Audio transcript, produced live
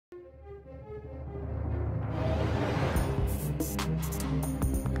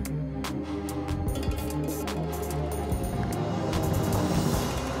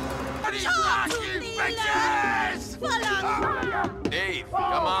Yes! Dave,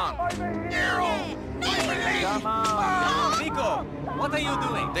 come on. Come on. Nico, what are you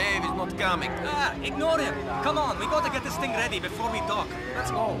doing? Dave is not coming. Ah, ignore him. Come on, we gotta get this thing ready before we dock.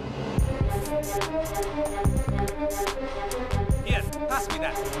 Let's go. Here, pass me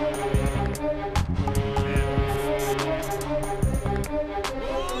that.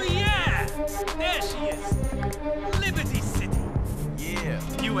 Oh, yeah! There she is. Liberty City. Yeah.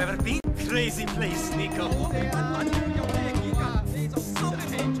 You ever been? Crazy place, Nico.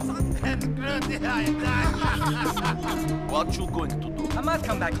 What you going to do? I might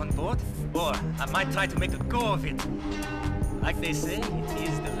come back on board, or I might try to make a go of it. Like they say, it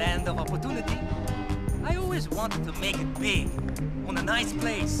is the land of opportunity. I always wanted to make it big. Own a nice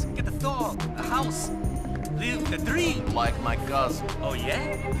place, get a dog, a house, live the dream. Like my cousin. Oh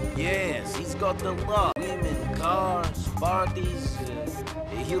yeah? Yes, he's got a lot. Women, cars, parties.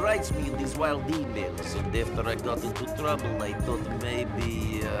 He writes me in these wild emails, and after I got into trouble, I thought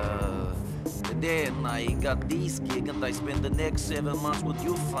maybe, then I got this gig, and I spent the next 7 months with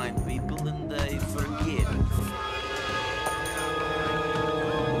you fine people, and I forget.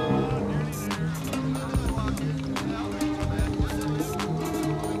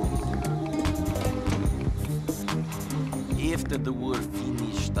 After the war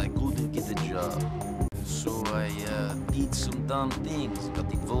finished, I couldn't get a job. So I did some dumb things,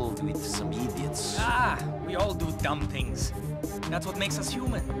 got involved with some idiots. Ah, we all do dumb things. That's what makes us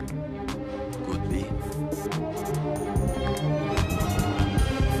human. Could be.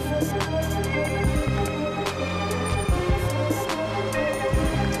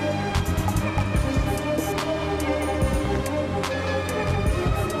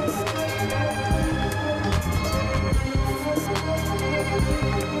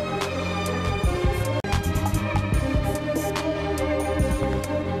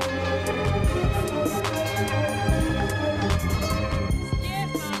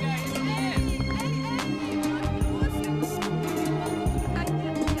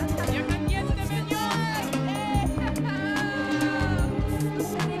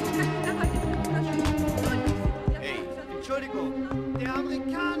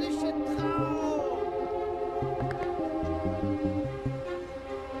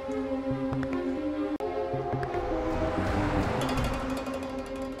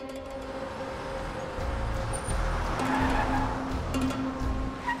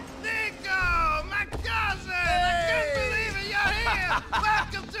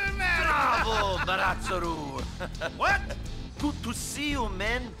 What? Good to see you,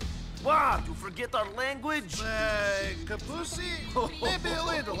 man. What? You forget our language? Kapusi? Maybe a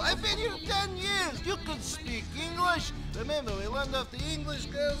little. I've been here 10 years. You can speak English. Remember, we learned off the English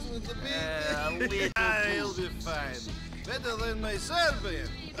girls with the big... I'll be fine. Better than my Serbian.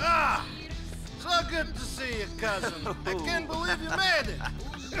 Ah! So good to see you, cousin. I can't believe you made it.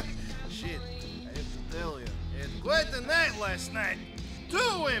 Shit, I have to tell you. Had quite a night last night.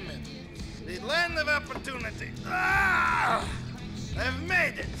 2 women. The land of opportunity. Ah! I've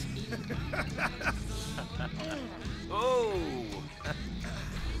made it. Oh!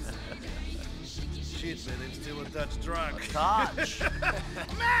 Shit, man, I'm still a Dutch drunk. Touch!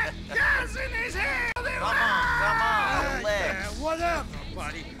 My cousin is here! Come on, relax. Whatever,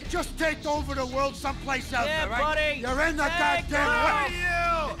 buddy. Just take over the world someplace else, Yeah, all right? buddy. You're in the goddamn Screw way.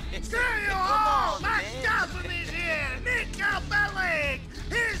 you! Screw you all! My cousin is here! Nico Bellic!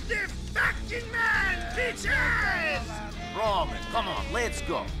 He's the fucking man, bitches! Roman, come on, let's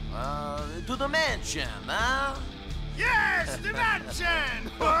go. To the mansion, huh? Yes, the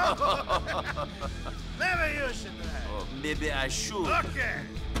mansion! Maybe you should drive. Oh, maybe I should. Okay.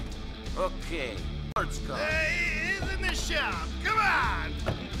 Okay. Let's go. He's in the shop. Come on!